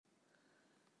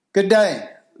Good day.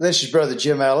 This is Brother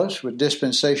Jim Ellis with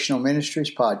Dispensational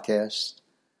Ministries Podcast.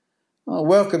 I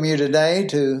welcome you today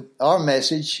to our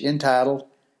message entitled,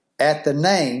 At the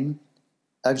Name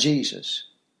of Jesus.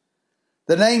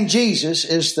 The name Jesus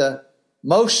is the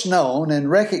most known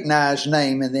and recognized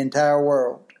name in the entire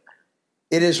world.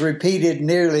 It is repeated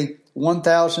nearly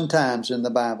 1,000 times in the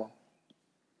Bible.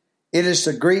 It is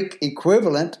the Greek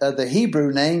equivalent of the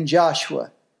Hebrew name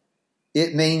Joshua.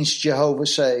 It means Jehovah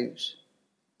saves.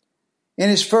 In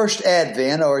his first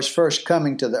advent, or his first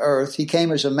coming to the earth, he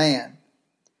came as a man.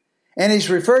 And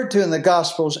he's referred to in the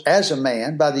Gospels as a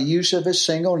man by the use of his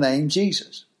single name,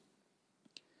 Jesus.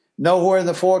 Nowhere in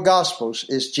the four Gospels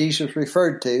is Jesus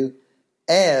referred to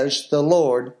as the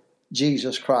Lord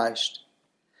Jesus Christ.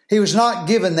 He was not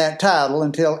given that title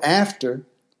until after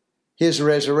his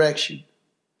resurrection.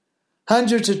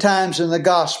 Hundreds of times in the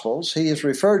Gospels, he is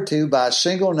referred to by a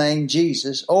single name,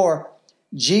 Jesus, or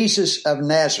Jesus of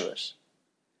Nazareth.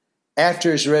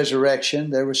 After his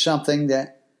resurrection, there was something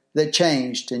that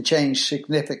changed and changed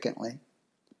significantly.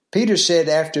 Peter said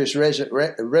after his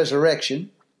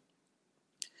resurrection,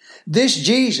 "This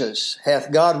Jesus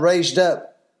hath God raised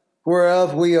up,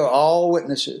 whereof we are all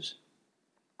witnesses.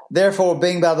 Therefore,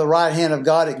 being by the right hand of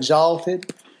God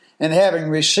exalted, and having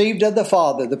received of the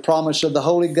Father the promise of the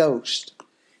Holy Ghost,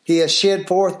 he has shed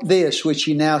forth this which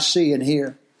ye now see and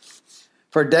hear.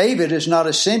 For David is not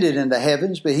ascended into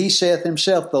heavens, but he saith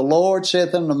himself, The Lord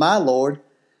saith unto my Lord,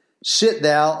 Sit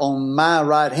thou on my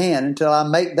right hand until I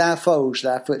make thy foes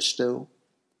thy footstool.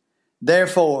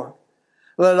 Therefore,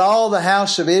 let all the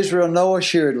house of Israel know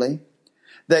assuredly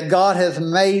that God hath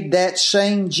made that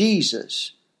same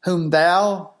Jesus, whom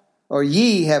thou or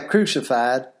ye have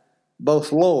crucified,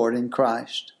 both Lord and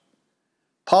Christ."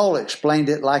 Paul explained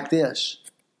it like this.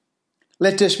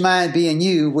 "Let this mind be in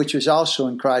you, which was also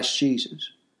in Christ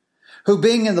Jesus, who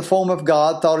being in the form of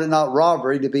God, thought it not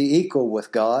robbery to be equal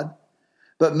with God,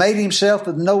 but made himself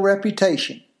of no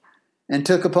reputation, and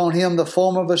took upon him the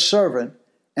form of a servant,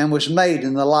 and was made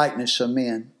in the likeness of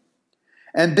men.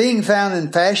 And being found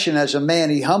in fashion as a man,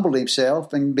 he humbled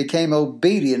himself, and became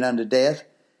obedient unto death,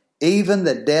 even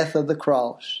the death of the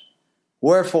cross.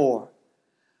 Wherefore,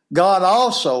 God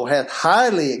also hath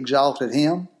highly exalted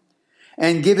him,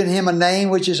 and given him a name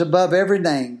which is above every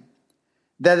name,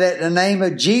 that at the name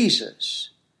of Jesus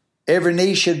every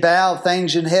knee should bow,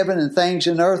 things in heaven and things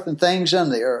in earth and things on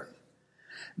the earth,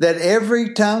 that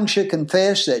every tongue should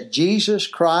confess that Jesus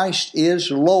Christ is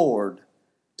Lord,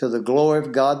 to the glory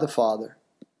of God the Father."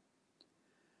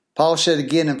 Paul said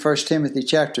again in 1 Timothy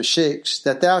chapter 6,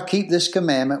 "That thou keep this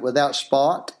commandment without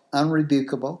spot,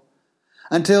 unrebukable,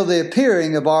 until the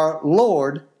appearing of our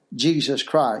Lord Jesus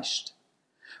Christ,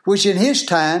 which in his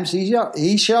times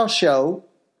he shall show,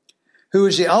 who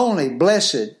is the only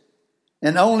blessed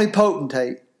and only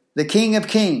potentate, the King of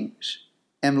kings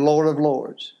and Lord of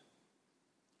lords."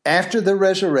 After the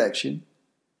resurrection,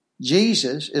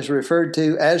 Jesus is referred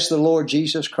to as the Lord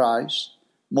Jesus Christ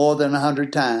more than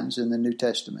 100 times in the New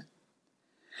Testament.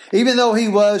 Even though he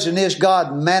was and is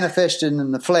God manifested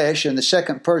in the flesh and the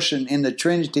second person in the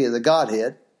Trinity of the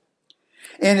Godhead,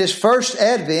 in his first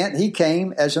advent he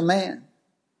came as a man.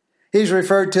 He's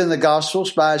referred to in the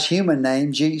Gospels by his human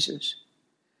name, Jesus.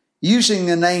 Using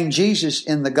the name Jesus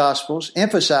in the Gospels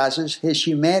emphasizes his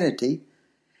humanity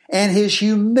and his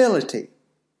humility.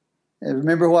 And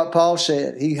remember what Paul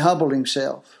said. He humbled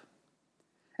himself.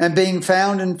 And being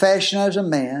found in fashion as a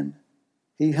man,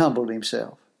 he humbled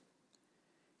himself.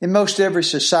 In most every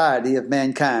society of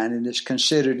mankind, it is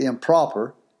considered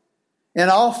improper and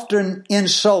often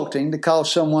insulting to call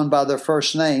someone by their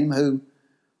first name who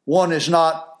one is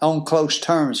not on close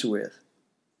terms with.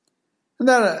 And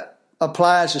that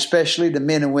applies especially to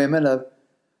men and women of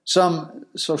some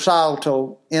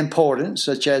societal importance,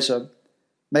 such as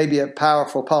maybe a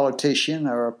powerful politician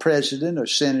or a president or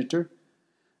senator,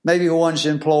 maybe one's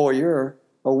employer or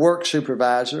a work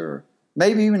supervisor, or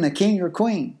maybe even a king or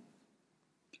queen.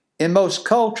 In most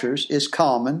cultures, it's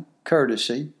common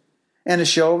courtesy and a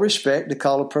show of respect to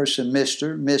call a person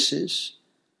Mr., Mrs.,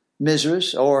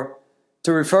 Mrs., or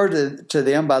to refer to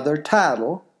them by their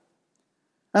title,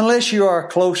 unless you are a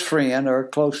close friend or a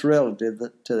close relative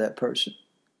to that person.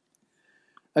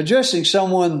 Addressing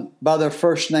someone by their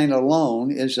first name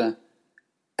alone is an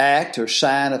act or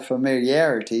sign of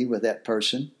familiarity with that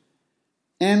person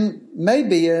and may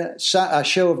be a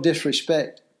show of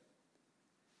disrespect.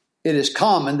 It is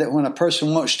common that when a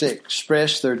person wants to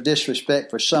express their disrespect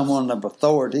for someone of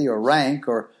authority or rank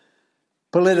or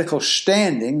political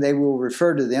standing, they will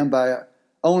refer to them by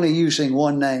only using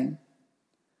one name.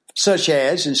 Such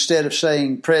as, instead of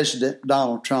saying President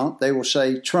Donald Trump, they will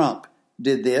say Trump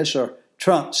did this or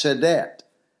Trump said that.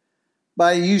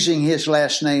 By using his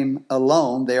last name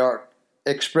alone, they are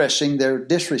expressing their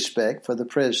disrespect for the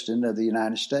President of the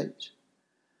United States.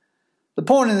 The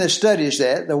point in this study is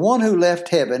that the one who left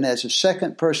heaven as the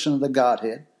second person of the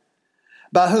Godhead,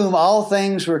 by whom all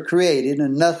things were created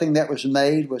and nothing that was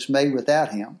made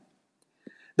without him,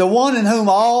 the one in whom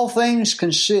all things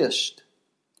consist,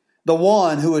 the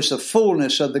one who is the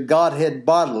fullness of the Godhead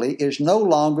bodily, is no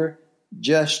longer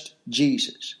just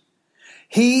Jesus.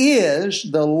 He is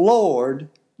the Lord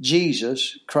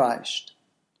Jesus Christ.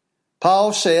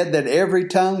 Paul said that every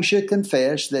tongue should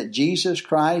confess that Jesus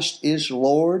Christ is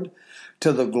Lord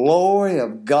to the glory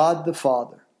of God the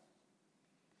Father.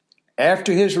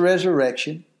 After his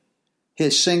resurrection,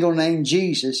 his single name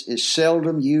Jesus is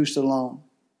seldom used alone.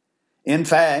 In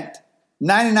fact,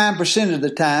 99% of the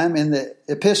time in the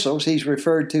epistles, he's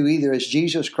referred to either as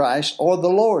Jesus Christ or the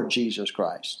Lord Jesus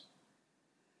Christ.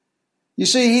 You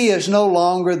see, he is no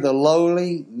longer the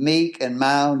lowly, meek, and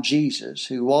mild Jesus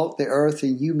who walked the earth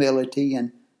in humility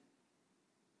and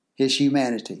his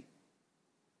humanity.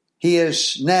 He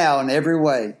is now in every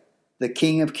way the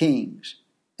King of Kings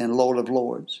and Lord of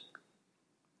Lords.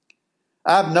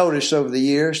 I've noticed over the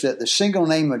years that the single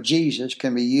name of Jesus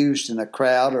can be used in a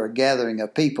crowd or a gathering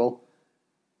of people,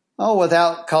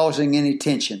 without causing any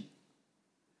tension.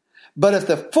 But if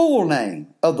the full name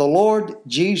of the Lord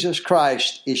Jesus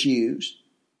Christ is used,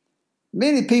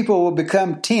 many people will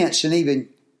become tense and even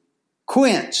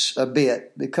wince a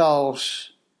bit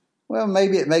because,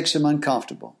 maybe it makes them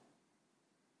uncomfortable.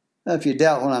 Now, if you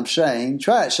doubt what I'm saying,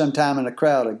 try it sometime in a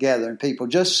crowd or gathering people.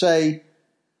 Just say,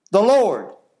 the Lord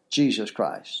Jesus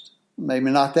Christ.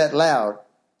 Maybe not that loud.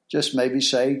 Just maybe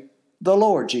say, the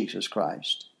Lord Jesus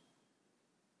Christ.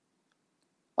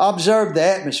 Observe the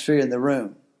atmosphere in the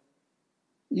room.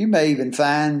 You may even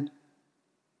find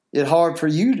it hard for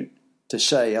you to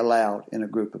say aloud in a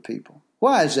group of people.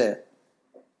 Why is that?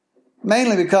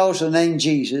 Mainly because the name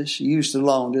Jesus, used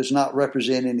alone, does not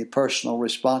represent any personal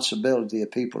responsibility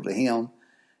of people to him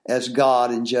as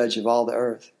God and judge of all the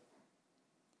earth.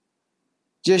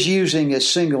 Just using a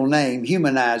single name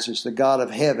humanizes the God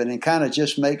of heaven and kind of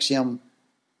just makes him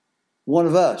one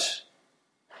of us,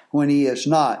 when he is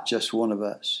not just one of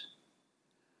us.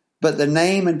 But the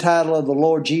name and title of the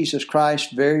Lord Jesus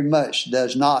Christ very much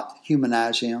does not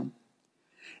humanize him.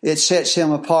 It sets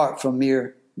him apart from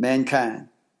mere mankind,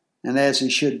 and as he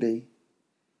should be.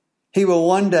 He will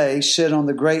one day sit on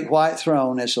the great white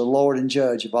throne as the Lord and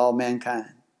Judge of all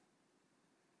mankind.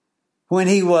 When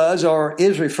he was or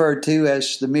is referred to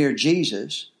as the mere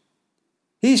Jesus,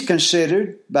 he's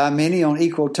considered by many on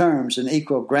equal terms and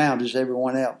equal ground as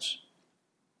everyone else.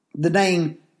 The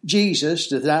name Jesus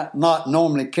does not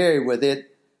normally carry with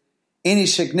it any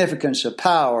significance of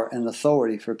power and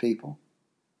authority for people.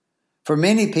 For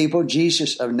many people,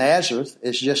 Jesus of Nazareth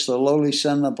is just the lowly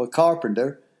son of a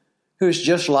carpenter who is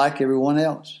just like everyone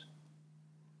else.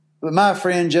 But my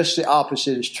friend, just the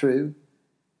opposite is true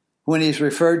when he is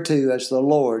referred to as the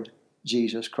Lord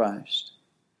Jesus Christ.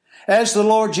 As the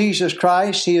Lord Jesus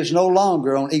Christ, he is no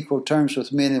longer on equal terms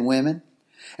with men and women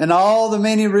and all the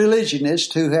many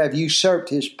religionists who have usurped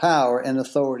his power and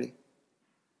authority.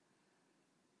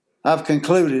 I've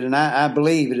concluded, and I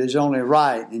believe it is only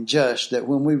right and just, that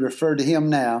when we refer to him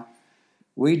now,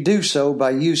 we do so by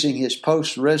using his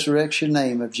post-resurrection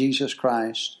name of Jesus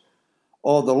Christ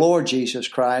or the Lord Jesus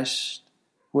Christ,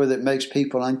 whether it makes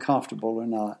people uncomfortable or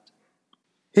not.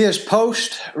 His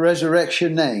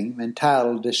post-resurrection name and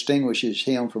title distinguishes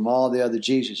him from all the other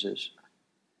Jesuses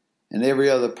and every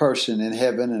other person in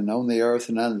heaven and on the earth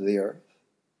and under the earth.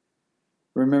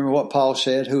 Remember what Paul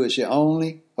said, who is the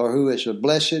only, or who is the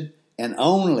blessed and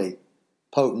only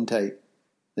potentate,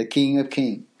 the King of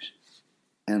Kings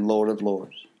and Lord of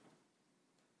Lords.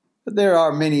 But there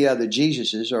are many other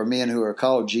Jesuses, or men who are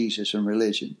called Jesus in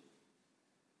religion.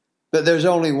 But there's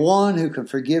only one who can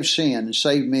forgive sin and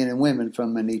save men and women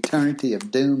from an eternity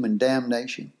of doom and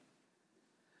damnation.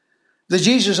 The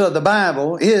Jesus of the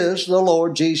Bible is the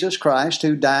Lord Jesus Christ,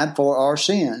 who died for our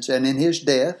sins, and in his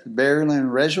death, burial,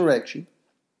 and resurrection,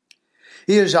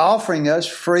 he is offering us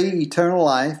free eternal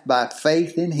life by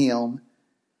faith in him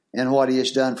and what he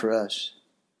has done for us.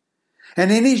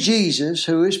 And any Jesus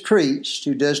who is preached,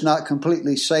 who does not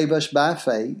completely save us by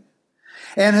faith,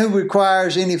 and who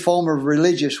requires any form of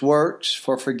religious works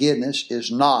for forgiveness, is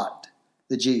not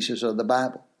the Jesus of the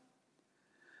Bible.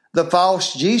 The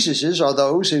false Jesuses are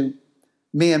those who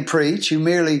men preach, who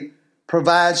merely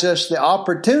provides us the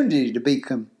opportunity to be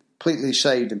completely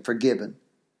saved and forgiven,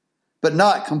 but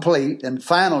not complete and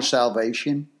final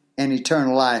salvation and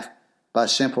eternal life by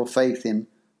simple faith in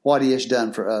what he has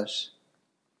done for us.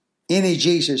 Any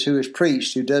Jesus who is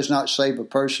preached who does not save a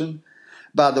person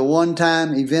by the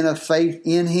one-time event of faith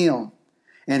in him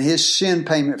and his sin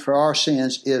payment for our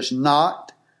sins is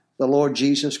not the Lord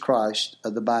Jesus Christ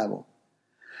of the Bible.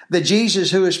 The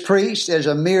Jesus who is preached as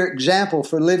a mere example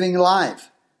for living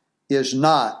life is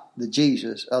not the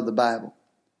Jesus of the Bible.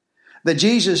 The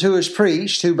Jesus who is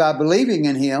preached, who by believing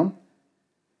in him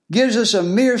gives us a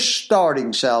mere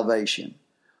starting salvation,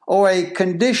 or a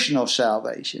conditional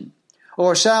salvation,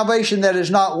 or a salvation that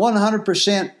is not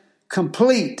 100%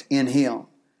 complete in him,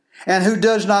 and who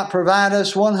does not provide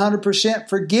us 100%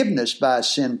 forgiveness by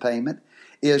sin payment,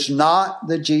 is not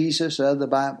the Jesus of the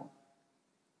Bible.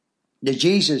 The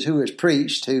Jesus who is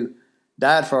preached, who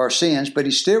died for our sins, but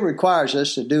he still requires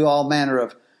us to do all manner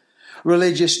of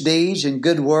religious deeds and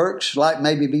good works, like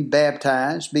maybe be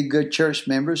baptized, be good church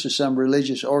members of some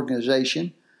religious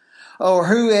organization, or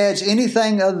who adds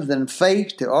anything other than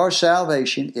faith to our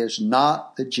salvation, is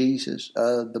not the Jesus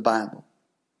of the Bible.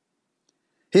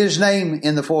 His name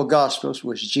in the four Gospels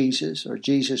was Jesus, or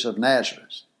Jesus of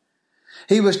Nazareth.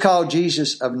 He was called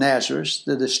Jesus of Nazareth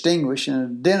to distinguish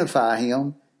and identify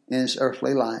him in his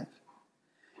earthly life.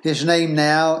 His name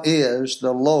now is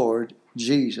the Lord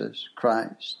Jesus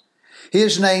Christ.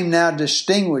 His name now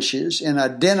distinguishes and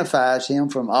identifies him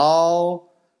from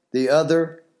all the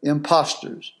other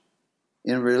impostors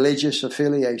in religious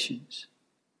affiliations.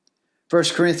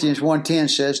 1 Corinthians 1:10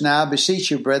 says, "Now I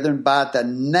beseech you, brethren, by the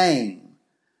name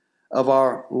of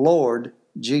our Lord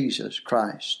Jesus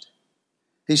Christ."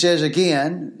 He says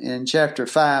again in chapter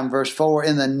 5, verse 4,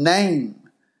 "In the name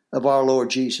of our Lord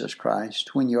Jesus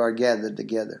Christ, when you are gathered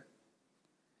together."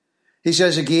 He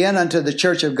says again, "Unto the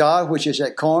church of God, which is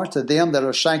at Corinth, to them that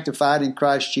are sanctified in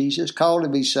Christ Jesus, called to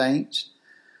be saints,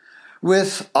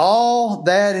 with all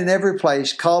that in every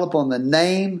place call upon the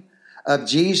name of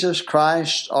Jesus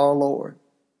Christ our Lord."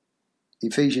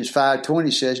 Ephesians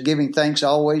 5:20 says, "Giving thanks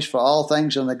always for all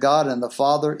things unto God and the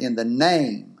Father in the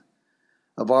name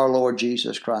of our Lord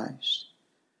Jesus Christ."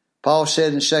 Paul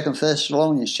said in 2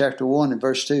 Thessalonians chapter 1 and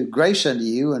verse 2, "Grace unto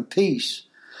you and peace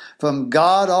from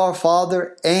God our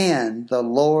Father and the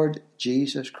Lord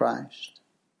Jesus Christ."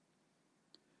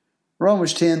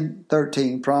 Romans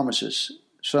 10:13 promises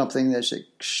something that's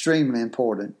extremely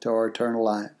important to our eternal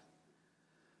life.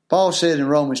 Paul said in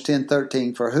Romans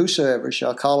 10:13, "For whosoever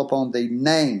shall call upon the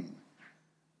name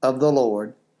of the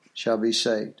Lord shall be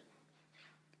saved."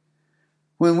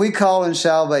 When we call in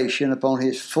salvation upon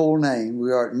his full name,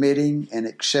 we are admitting and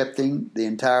accepting the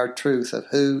entire truth of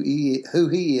who he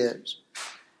is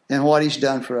and what he's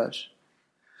done for us.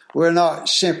 We're not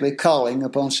simply calling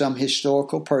upon some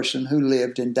historical person who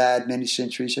lived and died many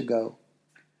centuries ago.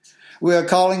 We are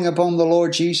calling upon the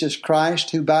Lord Jesus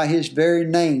Christ, who by his very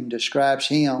name describes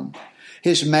him,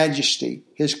 his majesty,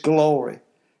 his glory,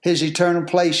 his eternal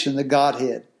place in the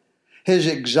Godhead, his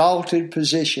exalted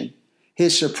position,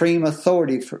 his supreme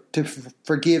authority to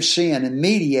forgive sin and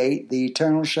mediate the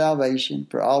eternal salvation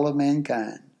for all of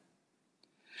mankind.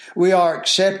 We are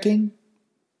accepting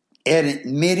and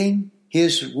admitting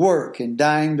his work in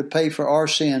dying to pay for our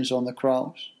sins on the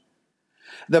cross,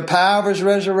 the power of his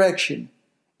resurrection,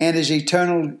 and his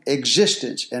eternal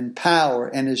existence and power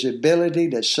and his ability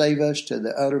to save us to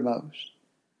the uttermost.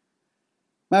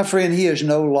 My friend, he is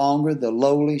no longer the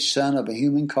lowly son of a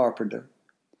human carpenter.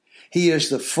 He is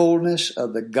the fullness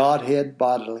of the Godhead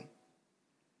bodily.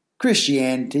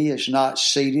 Christianity is not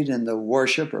seated in the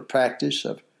worship or practice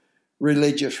of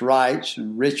religious rites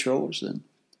and rituals and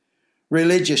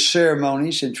religious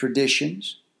ceremonies and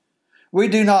traditions. We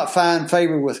do not find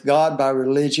favor with God by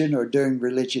religion or doing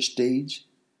religious deeds.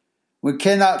 We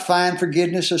cannot find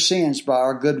forgiveness of sins by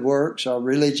our good works, our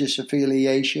religious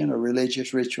affiliation, or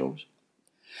religious rituals.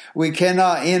 We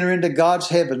cannot enter into God's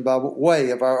heaven by way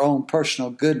of our own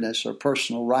personal goodness or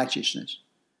personal righteousness.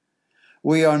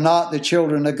 We are not the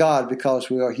children of God because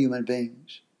we are human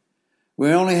beings. We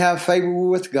only have favor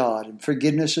with God and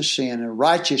forgiveness of sin and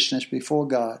righteousness before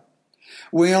God.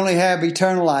 We only have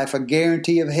eternal life, a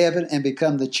guarantee of heaven, and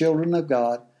become the children of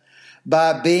God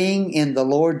by being in the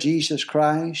Lord Jesus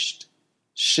Christ,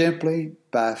 simply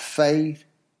by faith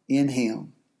in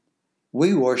him.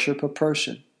 We worship a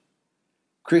person.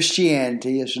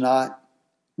 Christianity is not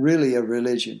really a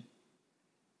religion.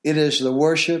 It is the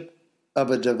worship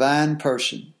of a divine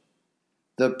person,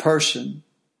 the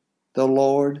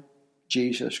Lord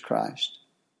Jesus Christ.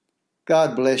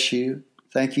 God bless you.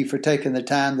 Thank you for taking the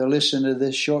time to listen to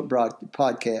this short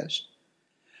podcast.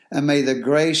 And may the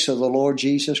grace of the Lord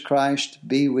Jesus Christ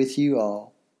be with you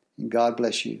all. And God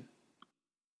bless you.